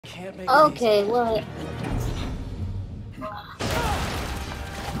can't make Okay, what?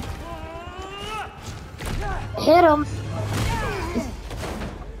 Hit him.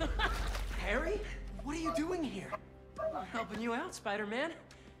 Harry? What are you doing here? I'm helping you out, Spider-Man.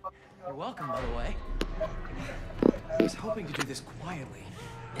 You're welcome, by the way. I was hoping to do this quietly.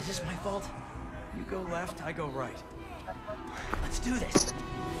 Is this my fault? You go left, I go right. Let's do this.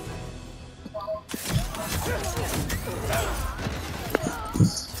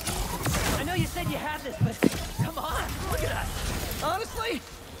 I know you said you had this, but come on, look at us. Honestly,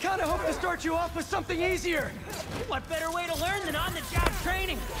 kinda hope to start you off with something easier. What better way to learn than on-the-job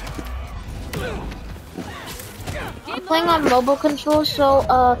training? I'm playing on mobile control,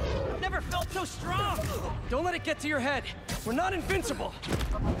 so Never felt so strong. Don't let it get to your head. We're not invincible.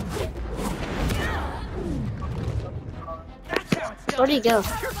 That's how it's done. where'd he go?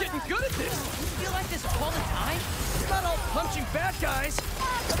 You're getting good at this. You feel like this all the time? It's not all punching bad guys.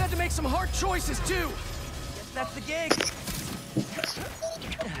 I've had to make some hard choices too. Guess that's the gig. Is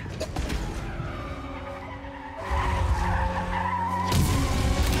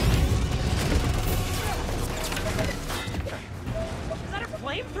that a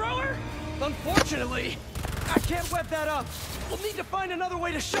flamethrower? Unfortunately, I can't web that up. We'll need to find another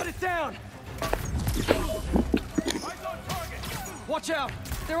way to shut it down. Watch out!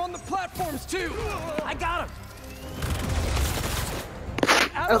 They're on the platforms too! I got them!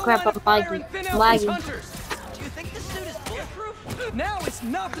 Oh crap, I'm lagging. Lagging. Do you think this suit is bulletproof? Now is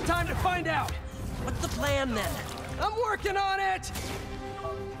not the time to find out! What's the plan then? I'm working on it!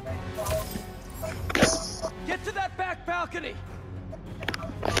 Get to that back balcony!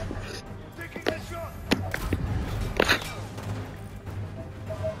 Taking the shot!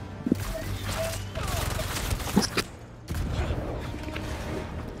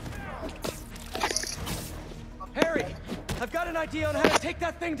 Harry, I've got an idea on how to take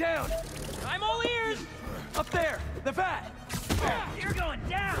that thing down. I'm all ears. Up there, the vat. You're going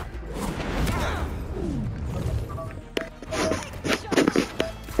down.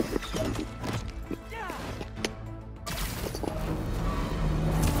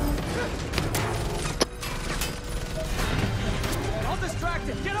 I'll distract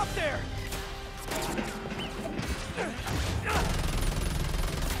him. Get up there.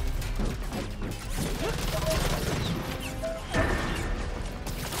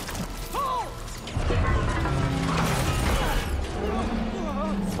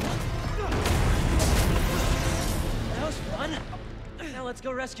 Let's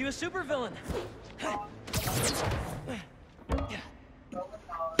go rescue a supervillain.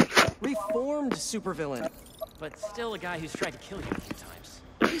 Reformed supervillain, but still a guy who's tried to kill you a few times.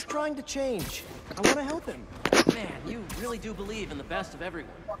 He's trying to change. I want to help him. Man, you really do believe in the best of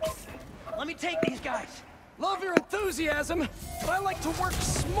everyone. Let me take these guys. Love your enthusiasm, but I like to work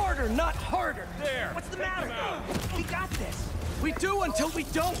smarter, not harder. There. What's the matter? We got this. We do until we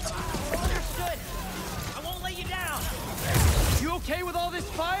don't. Understood. I won't let you down. You okay with all this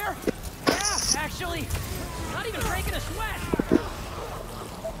fire? Yeah, actually. Not even breaking a sweat.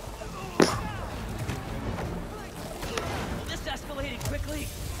 Well, this escalated quickly.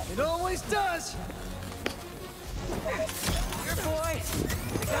 It always does. Here, boy.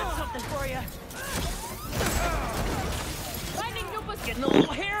 I got something for you. Lightning Koopa's getting a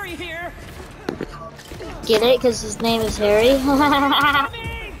little hairy here. Get it? Because his name is Harry?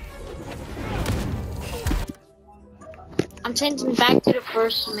 I'm changing back to the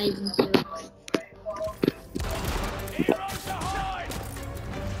first Amazing Suit.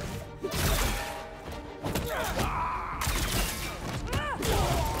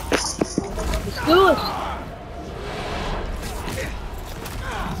 Let's do it!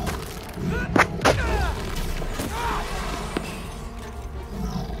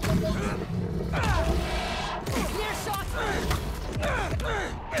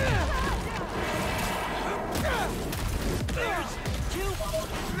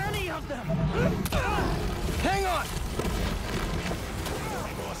 Hang on!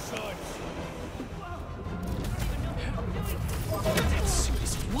 That suit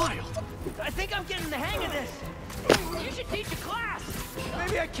is wild. I think I'm getting the hang of this. You should teach a class.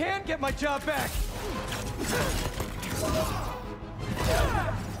 Maybe I can get my job back.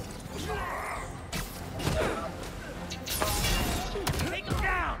 Take him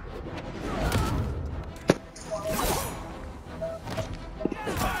down.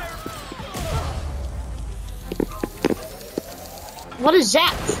 What is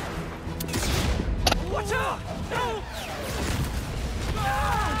that? Watch out! No!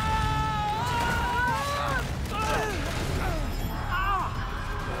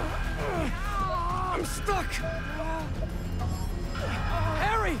 I'm stuck!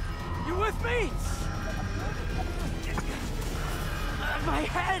 Harry! with me! My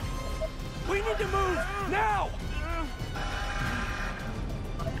head! We need to move, now!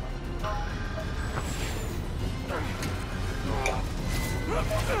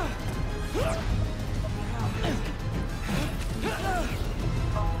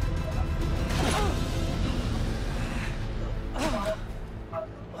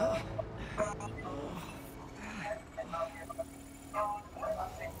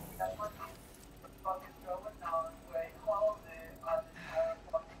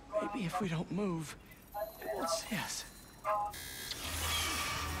 Maybe if we don't move, they won't see us.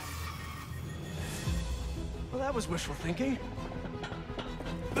 Well, that was wishful thinking.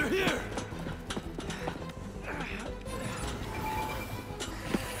 They're here!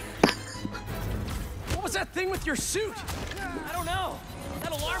 What was that thing with your suit? I don't know.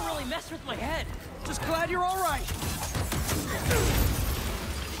 That alarm really messed with my head. Just glad you're all right.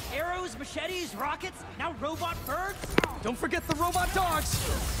 Arrows, machetes, rockets, now robot birds? Don't forget the robot dogs.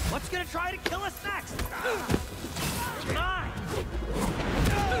 What's gonna try to kill us next? Mine!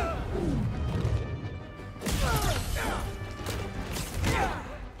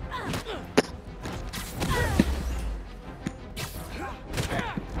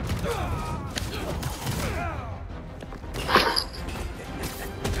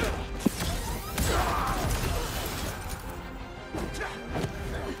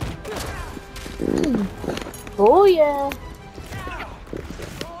 Oh yeah.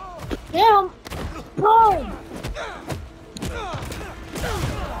 Yeah. Boom.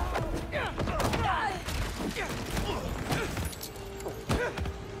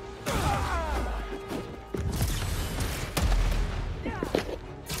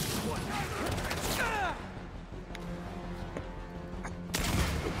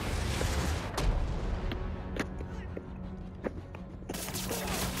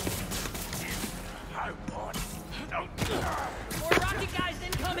 More rocket guys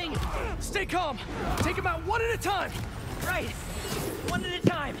incoming! Stay calm. Take them out one at a time. Right. One at a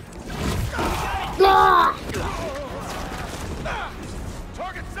time. Ah!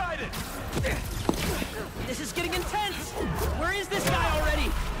 Target sighted. This is getting intense! Where is this guy already?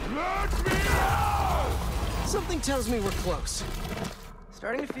 Let me out! Something tells me we're close.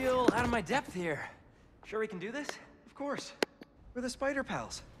 Starting to feel out of my depth here. Sure we can do this? Of course. We're the Spider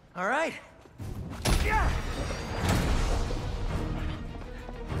Pals. All right.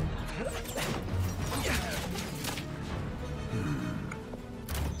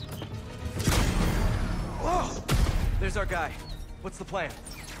 Whoa! There's our guy. What's the plan?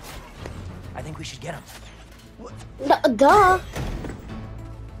 I think we should get him. Duh.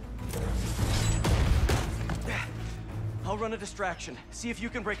 I'll run a distraction. See if you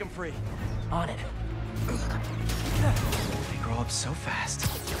can break him free. On it. They grow up so fast.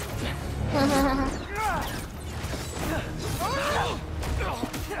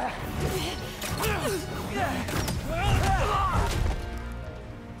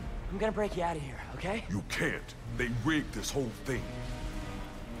 I'm gonna break you out of here, okay? You can't. They rigged this whole thing.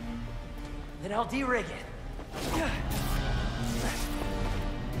 Then I'll de-rig it.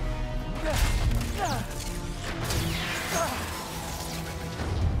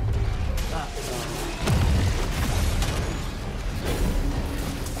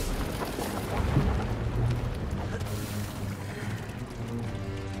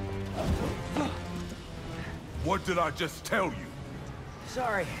 What did I just tell you?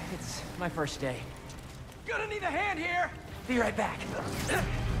 Sorry, it's my first day. Gonna need a hand here. Be right back.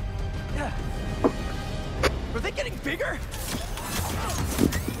 Are they getting bigger?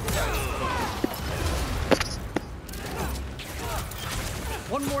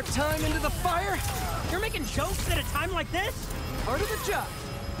 One more time into the fire. You're making jokes at a time like this? Part of the job.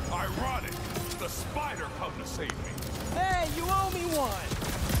 Ironic. The spider come to save me. Hey, you owe me one.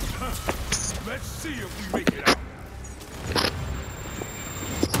 Let's see if we make it out.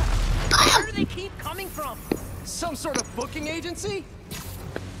 Where do they keep coming from? Some sort of booking agency?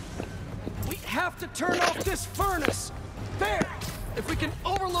 We have to turn off this furnace. There! If we can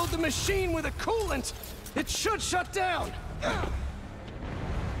overload the machine with a coolant, it should shut down. Are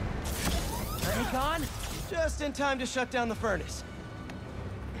they gone? Just in time to shut down the furnace.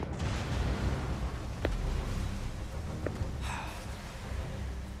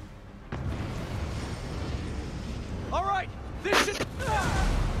 All right, this should...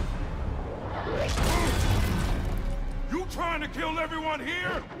 You trying to kill everyone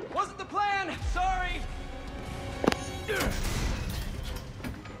here? Wasn't the plan, sorry.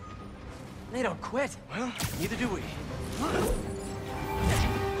 They don't quit. Well, neither do we.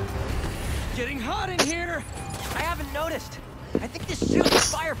 Getting hot in here. I haven't noticed. I think this suit is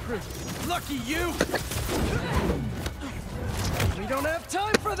fireproof. Lucky you! We don't have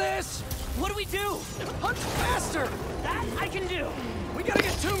time for this! What do we do? Punch faster! That I can do. We gotta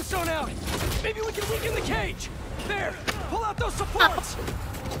get Tombstone out! Maybe we can weaken the cage! There! Pull out those supports!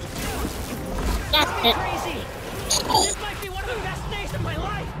 That's it. Crazy. This might be one of the best days of my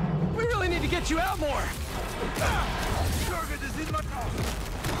life. We really need to get you out more! Target is in my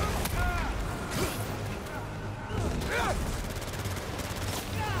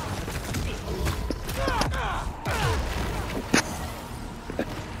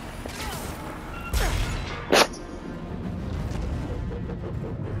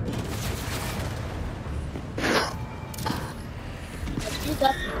You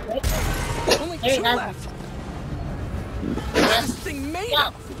got it, right? Only There you two go. left! What's this thing made Yeah.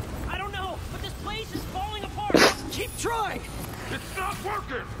 of? I don't know, but this place is falling apart. Keep trying! It's not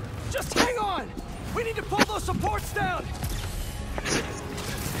working! Just hang on! We need to pull those supports down!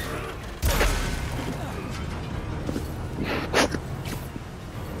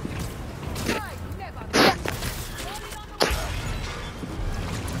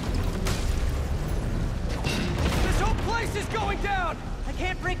 This whole place is going down! I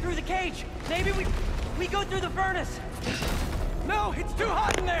can't break through the cage. Maybe we go through the furnace. No, it's too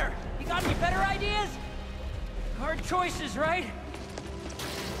hot in there! You got any better ideas? Hard choices, right?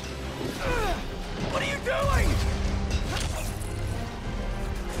 What are you doing?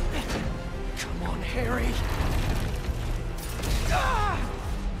 Come on, Harry. Ah!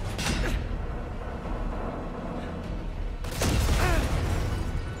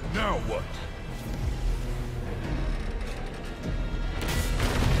 Now what?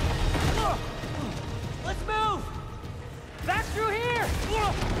 Let's move! Back through here!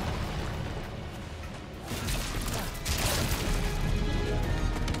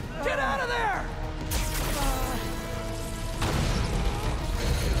 Get out of there!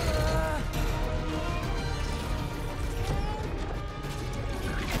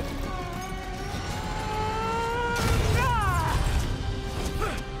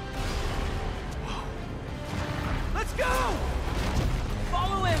 Let's go!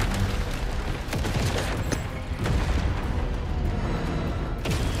 Follow him!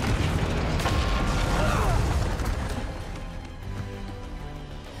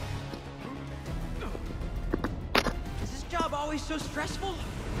 Is this job always so stressful?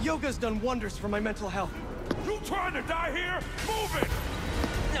 Yoga's done wonders for my mental health. You trying to die here? Move it!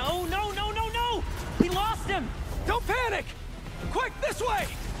 No, no, no, no, no! We lost him! Don't panic! Quick, this way!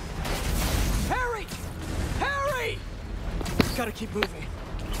 Harry! Harry! Gotta keep moving.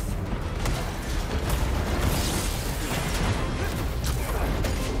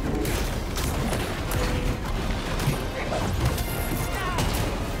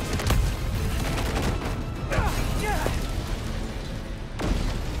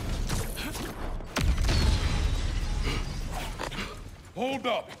 Hold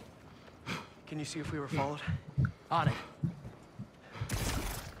up! Can you see if we were followed? On it.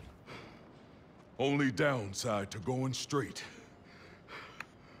 Only downside to going straight.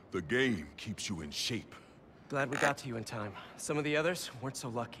 The game keeps you in shape. Glad we got to you in time. Some of the others weren't so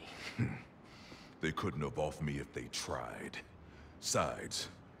lucky. They couldn't have off me if they tried. Besides,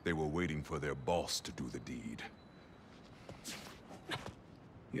 they were waiting for their boss to do the deed.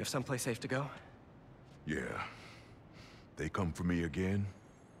 You have someplace safe to go? Yeah. They come for me again,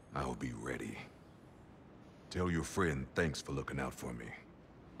 I'll be ready. Tell your friend thanks for looking out for me.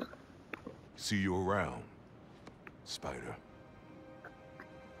 See you around, Spider.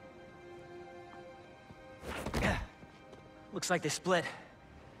 Looks like they split.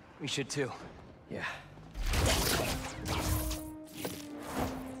 We should too. Yeah.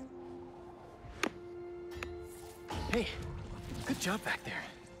 Hey, good job back there.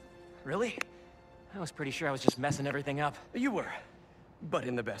 Really? I was pretty sure I was just messing everything up. You were, but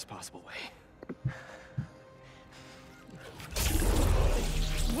in the best possible way.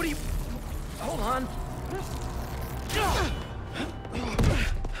 What are you... Hold on.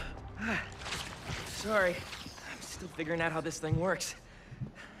 Sorry. I'm still figuring out how this thing works.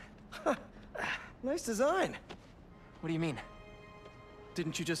 Nice design. What do you mean?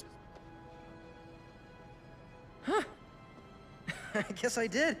 Didn't you just... I guess I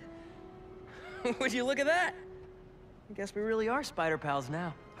did. Would you look at that? I guess we really are spider pals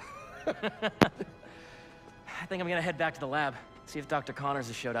now. I think I'm gonna head back to the lab, see if Dr. Connors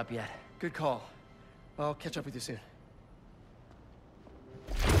has showed up yet. Good call. I'll catch up with you soon.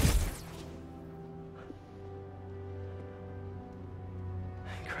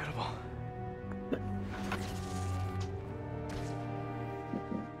 Incredible.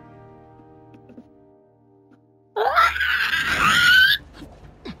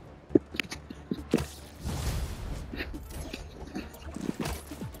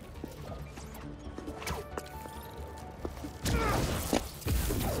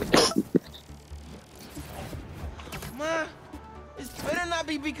 not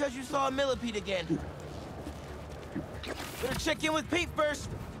be because you saw a millipede again. Better check in with Pete first.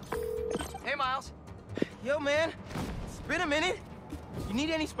 Hey, Miles. Yo, man. It's been a minute. You need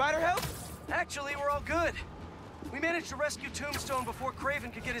any spider help? Actually, we're all good. We managed to rescue Tombstone before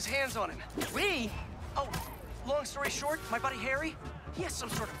Kraven could get his hands on him. We? Oh, long story short, my buddy Harry, he has some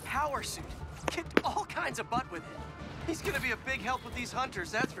sort of power suit. Kicked all kinds of butt with it. He's gonna be a big help with these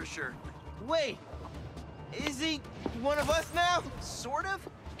hunters, that's for sure. Wait. Is he one of us now? Sort of?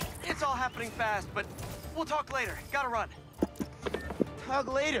 It's all happening fast, but we'll talk later. Gotta run.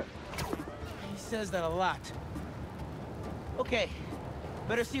 Talk later. He says that a lot. Okay.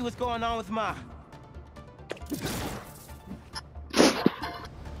 Better see what's going on with Ma.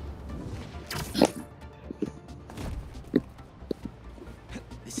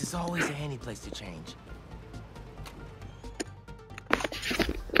 This is always a handy place to change.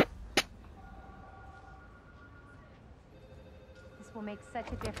 This will make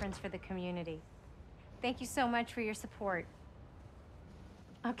such a difference for the community. Thank you so much for your support.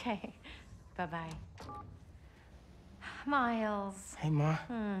 Okay, bye-bye. Miles. Hey, Ma.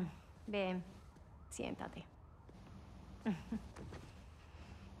 Ven, siéntate. I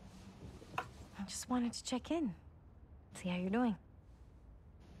just wanted to check in. See how you're doing.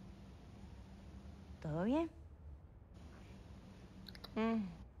 ¿Todo bien?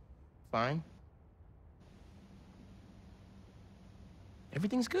 Fine.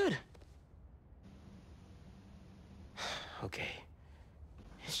 Everything's good. Okay.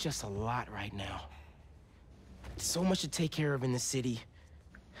 It's just a lot right now. So much to take care of in the city.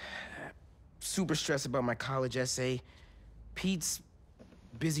 Super stressed about my college essay. Pete's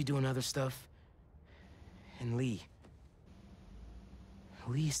busy doing other stuff. And Lee.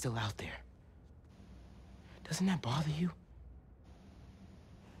 Lee's still out there. Doesn't that bother you?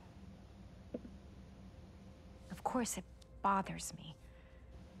 Of course it bothers me.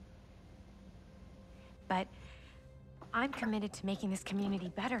 But I'm committed to making this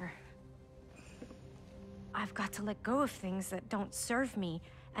community better. I've got to let go of things that don't serve me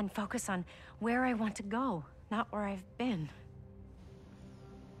and focus on where I want to go, not where I've been.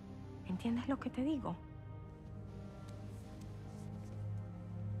 ¿Entiendes lo que te digo?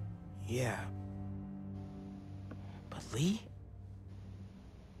 Yeah. But Lee?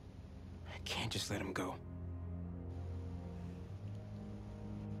 I can't just let him go.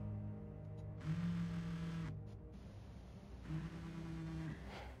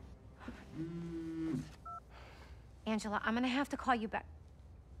 Angela, I'm gonna have to call you back.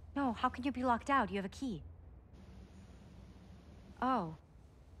 No, how can you be locked out? You have a key. Oh.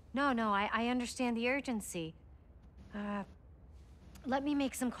 No, I understand the urgency. Let me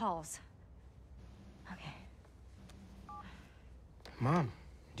make some calls. Okay. Mom,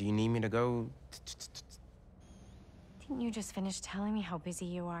 do you need me to go? Didn't you just finish telling me how busy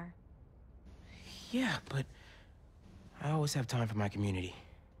you are? Yeah, but I always have time for my community.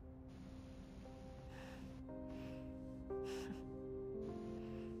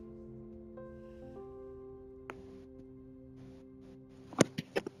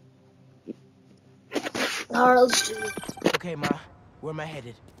 Okay, Ma. Where am I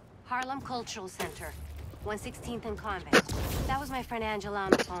headed? Harlem Cultural Center, 116th and Convent. That was my friend Angela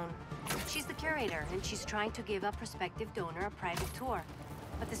on the phone. She's the curator, and she's trying to give a prospective donor a private tour.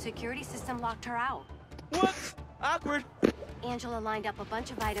 But the security system locked her out. What? Awkward. Angela lined up a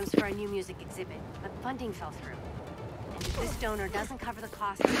bunch of items for a new music exhibit, but funding fell through. And if this donor doesn't cover the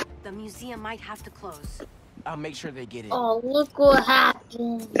cost, the museum might have to close. I'll make sure they get in. Oh, look what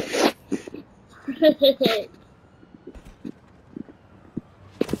happened.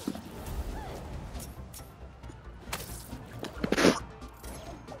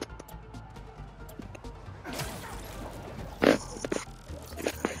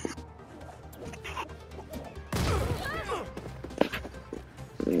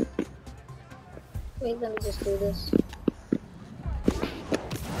 Wait, let me just do this.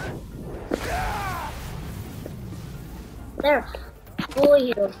 There. Fully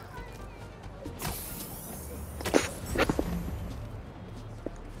healed.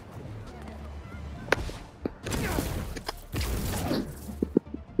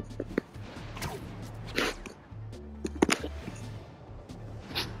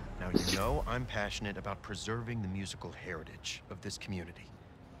 Now, you know I'm passionate about preserving the musical heritage of this community.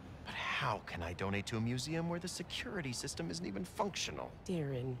 But how can I donate to a museum where the security system isn't even functional?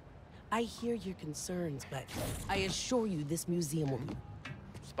 Darren, I hear your concerns, but I assure you this museum will be...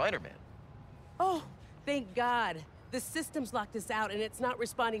 Spider-Man. Oh, thank God. The system's locked us out and it's not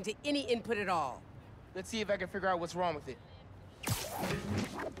responding to any input at all. Let's see if I can figure out what's wrong with it.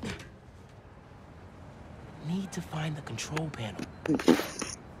 Need to find the control panel.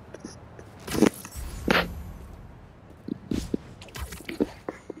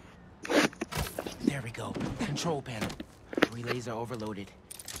 PCs are overloaded.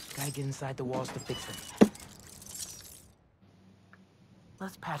 Gotta get inside the walls to fix them.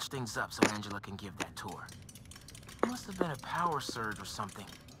 Let's patch things up so Angela can give that tour. Must have been a power surge or something.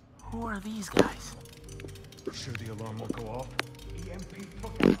 Who are these guys? Sure the alarm won't go off? EMP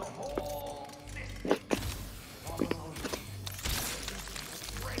took out the whole system.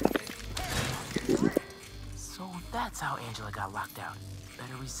 So that's how Angela got locked out.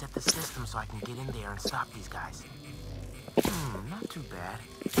 Better reset the system so I can get in there and stop these guys. Not too bad.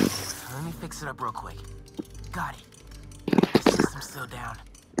 Let me fix it up real quick. Got it. The system's still down.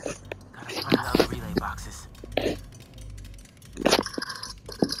 Gotta find the other relay boxes. Hey,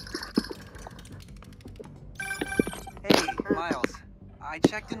 Miles. I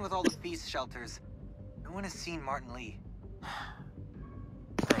checked in with all the peace shelters. No one has seen Martin Lee.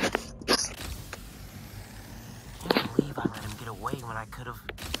 Thanks. Can't believe I let him get away when I could've...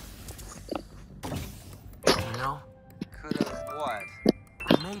 You know? Could've what?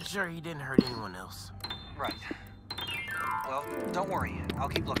 I made sure he didn't hurt anyone else. Right. Well, don't worry. I'll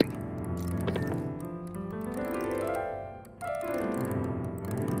keep looking.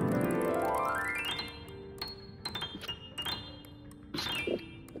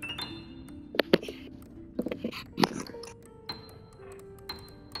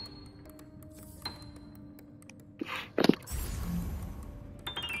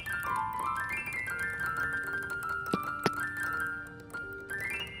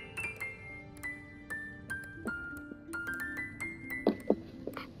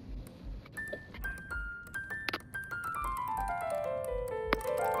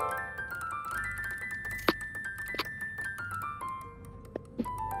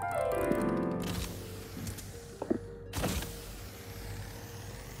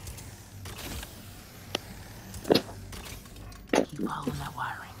 Keep following that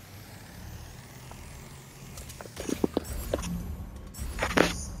wiring.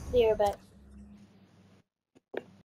 Be right back.